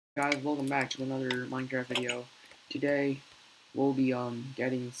Guys, welcome back to another Minecraft video. Today we'll be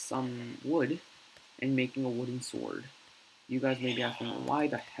getting some wood and making a wooden sword. You guys may be asking, why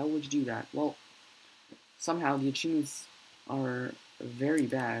the hell would you do that? Well, somehow the achievements are very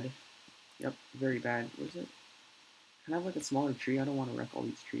bad. Yep, very bad. What is it? Can I have like a smaller tree? I don't want to wreck all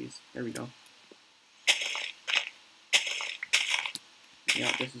these trees. There we go.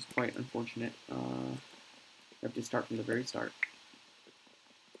 Yeah, this is quite unfortunate. I have to start from the very start.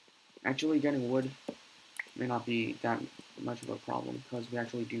 Actually, getting wood may not be that much of a problem because we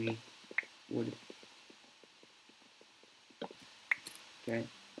actually do need wood. Okay,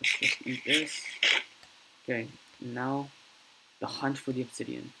 let's just eat this. Okay, now the hunt for the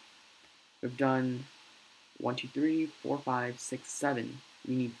obsidian. We've done 1, 2, 3, 4, 5, 6, 7.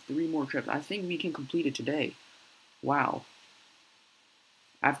 We need 3 more trips. I think we can complete it today. Wow.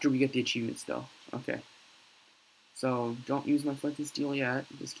 After we get the achievements, though. Okay. So don't use my flint and steel yet.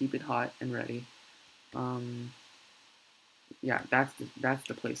 Just keep it hot and ready. Yeah, that's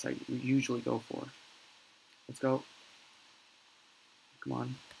the place I usually go for. Let's go. Come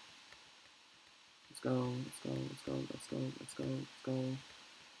on. Let's go. Let's go. Let's go. Let's go. Let's go. Let's go.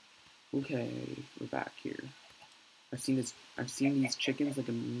 Okay, we're back here. I've seen these chickens like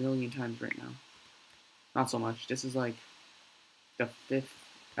a million times right now. Not so much. This is like the 5th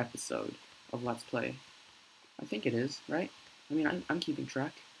episode of Let's Play. I think it is, right? I mean, I'm keeping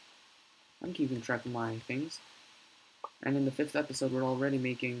track. I'm keeping track of my things. And in the 5th episode, we're already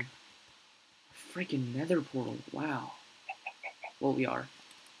making a freaking nether portal. Wow. Well, we are.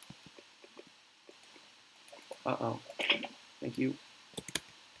 Uh-oh. Thank you.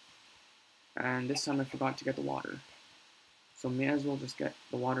 And this time I forgot to get the water. So may as well just get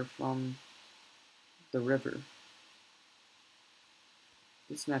the water from the river.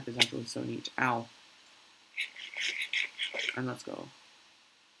 This map is actually so neat. Ow. And let's go.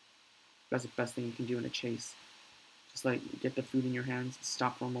 That's the best thing you can do in a chase. Just like get the food in your hands,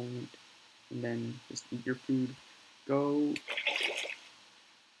 stop for a moment, and then just eat your food. Go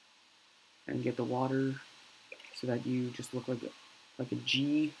and get the water so that you just look like a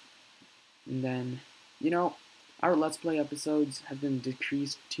G. And then, you know, our Let's Play episodes have been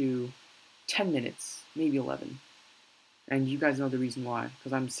decreased to 10 minutes, maybe 11. And you guys know the reason why,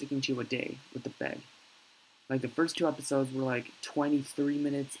 because I'm sticking to a day with the bed. Like, the first 2 episodes were like 23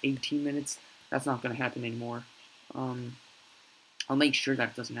 minutes, 18 minutes. That's not going to happen anymore. I'll make sure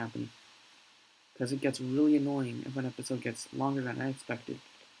that doesn't happen. Because it gets really annoying if an episode gets longer than I expected.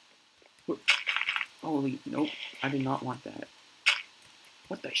 Holy, nope. I did not want that.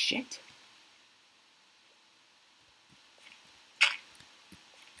 What the shit?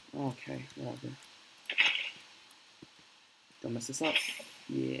 Okay, whatever. Don't mess this up.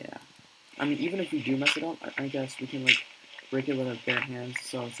 Yeah. I mean, even if we do mess it up, I guess we can, like, break it with our bare hands,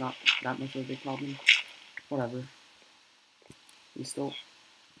 so it's not that much of a big problem. Whatever. We still...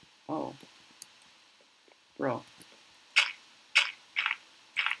 Oh. Bro.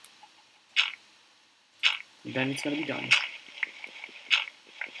 And then it's gonna be done.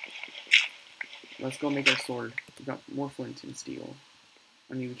 Let's go make our sword. We got more flint and steel.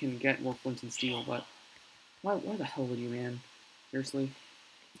 I mean, we can get more flint and steel, but... Why the hell would you, man? Seriously?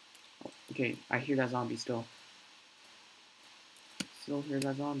 Oh, okay, I hear that zombie still. Still hear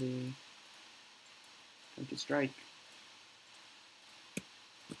that zombie. Time to strike.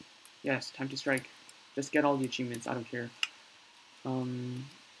 Yes, time to strike. Just get all the achievements, I don't care.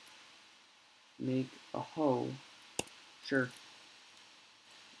 Make a hoe. Sure.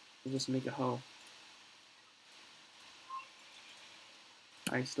 We'll just make a hoe.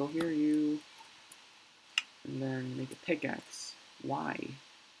 I still hear you. And then make a pickaxe. Why?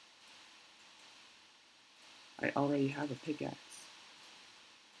 I already have a pickaxe.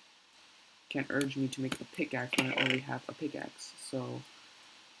 Can't urge me to make a pickaxe when I already have a pickaxe. So,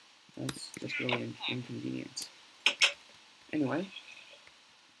 that's just really inconvenient. Anyway,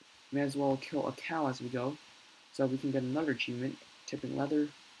 may as well kill a cow as we go, so we can get another achievement, tipping leather,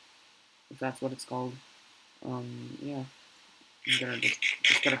 if that's what it's called. Yeah. I'm gonna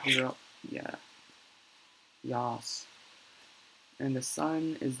just gotta hurry up. Yeah. Yas. And the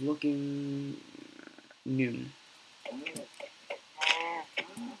sun is looking noon.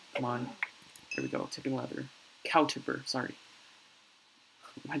 Come on. There we go. Tipping leather. Cow tipper. Sorry.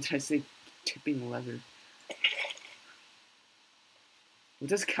 Why did I say tipping leather? What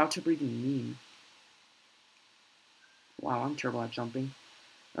does cow tipper even mean? Wow, I'm terrible at jumping.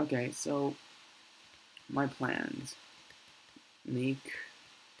 Okay, so my plans. Make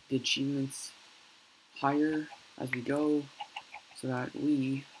the achievements higher as we go so that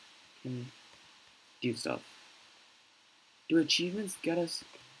we can do stuff. Do achievements get us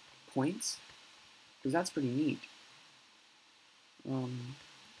points? Because that's pretty neat.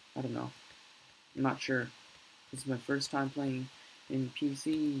 I don't know. I'm not sure. This is my first time playing in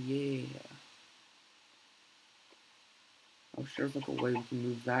PC. Yeah. I'm sure there's like a way we can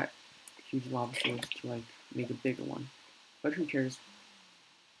move that huge lava source to like make a bigger one. But who cares?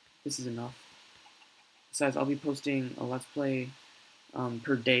 This is enough. Besides, I'll be posting a Let's Play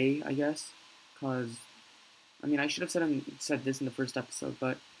per day, I guess. Cause I mean, I should have said this in the first episode,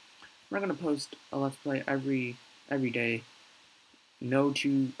 but I'm not gonna post a Let's Play every day. No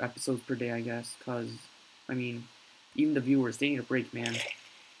 2 episodes per day, I guess. Cause I mean, even the viewers, they need a break, man.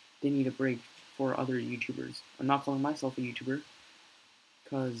 They need a break for other YouTubers. I'm not calling myself a YouTuber,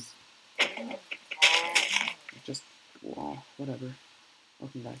 cause just, well, whatever.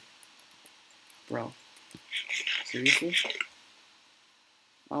 Welcome back. Bro. Seriously?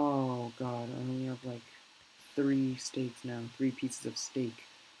 Oh god, I only have like 3 steaks now. 3 pieces of steak.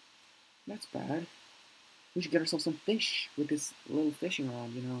 That's bad. We should get ourselves some fish with this little fishing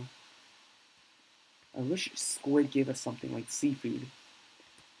rod, you know. I wish Squid gave us something like seafood.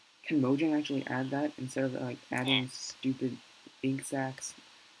 Can Mojang actually add that instead of like adding stupid ink sacs?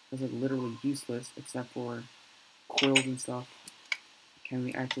 That's like literally useless except for quills and stuff. Can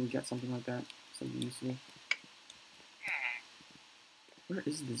we actually get something like that? Something useful. Where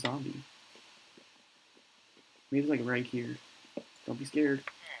is the zombie? Maybe it's like right here. Don't be scared.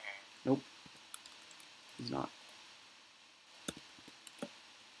 Nope. He's not.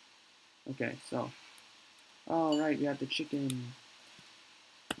 Okay, so. Alright, we have the chicken.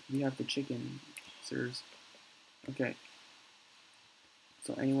 We have the chicken, sirs. Okay.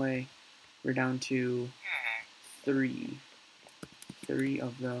 So anyway, we're down to 3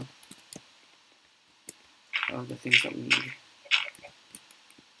 of the things that we need.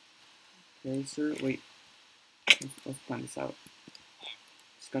 Okay, sir. Wait. Let's plan this out.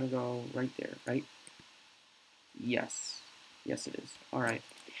 It's gotta go right there, right? Yes. Yes, it is. Alright.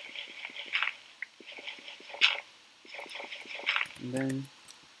 And then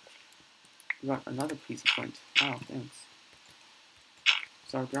we got another piece of flint. Wow, thanks.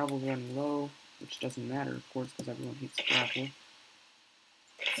 So our gravel's running low, which doesn't matter, of course, because everyone hates gravel.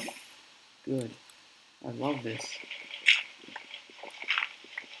 Good. I love this.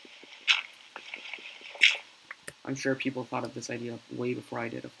 I'm sure people thought of this idea way before I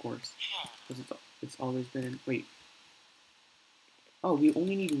did, of course. Because it's always been... Wait. Oh, we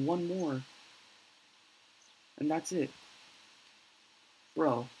only need 1 more. And that's it.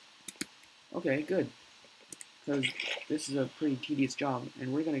 Bro. Okay, good. Because this is a pretty tedious job,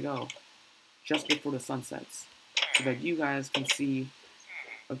 and we're gonna go just before the sun sets. So that you guys can see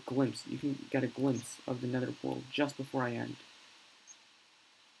a glimpse. You can get a glimpse of the nether portal just before I end.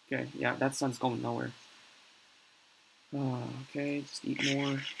 Okay, yeah, that sun's going nowhere. Okay, just eat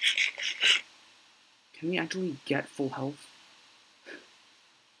more. Can we actually get full health?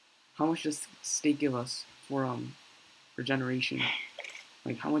 How much does steak give us for regeneration?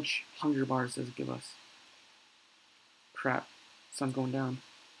 Like, how much hunger bars does it give us? Crap. Sun's going down.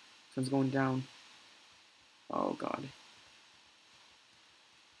 Sun's going down. Oh god.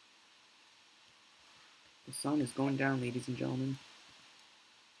 The sun is going down, ladies and gentlemen.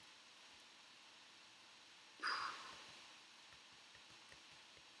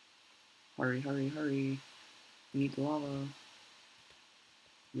 Hurry, hurry, hurry. We need the lava.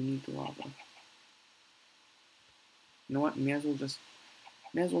 We need the lava. You know what? May as well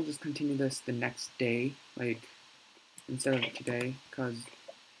just continue this the next day, like instead of today, cause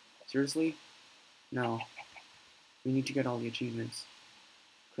seriously? No. We need to get all the achievements.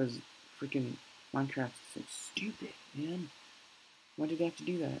 Cause freaking Minecraft is so stupid, man. Why did they have to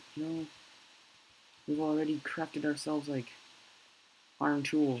do that? You know, we've already crafted ourselves like iron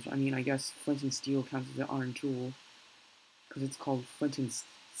tools. I mean, I guess flint and steel counts as an iron tool. Because it's called flint and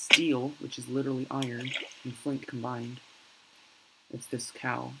steel, which is literally iron and flint combined. It's this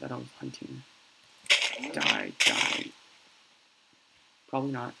cow that I was hunting. Die, die.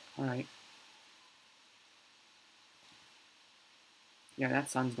 Probably not. Alright. Yeah, that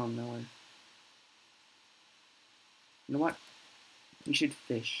sun's going nowhere. You know what? We should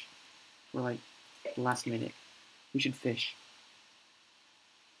fish. For like the last minute. We should fish.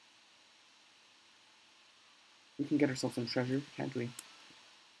 We can get ourselves some treasure, can't we?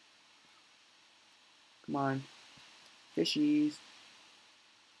 Come on. Fishies.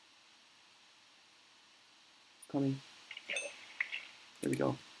 It's coming. There we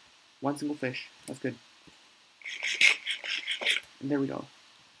go. 1 single fish. That's good. And there we go.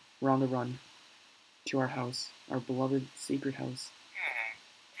 We're on the run. To our house. Our beloved sacred house.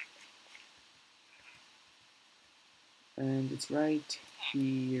 And it's right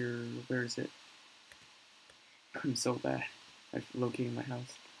here. Where is it? I'm so bad at locating my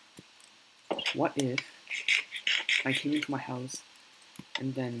house. What if I came into my house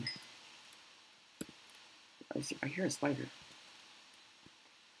and then I hear a spider,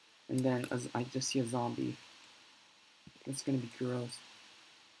 and then I just see a zombie? That's gonna be gross.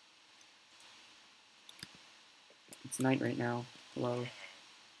 It's night right now. Hello.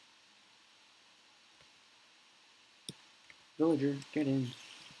 Villager, get in.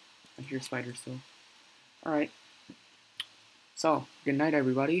 I hear spiders still. Alright. So, good night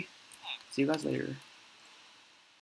everybody. See you guys later.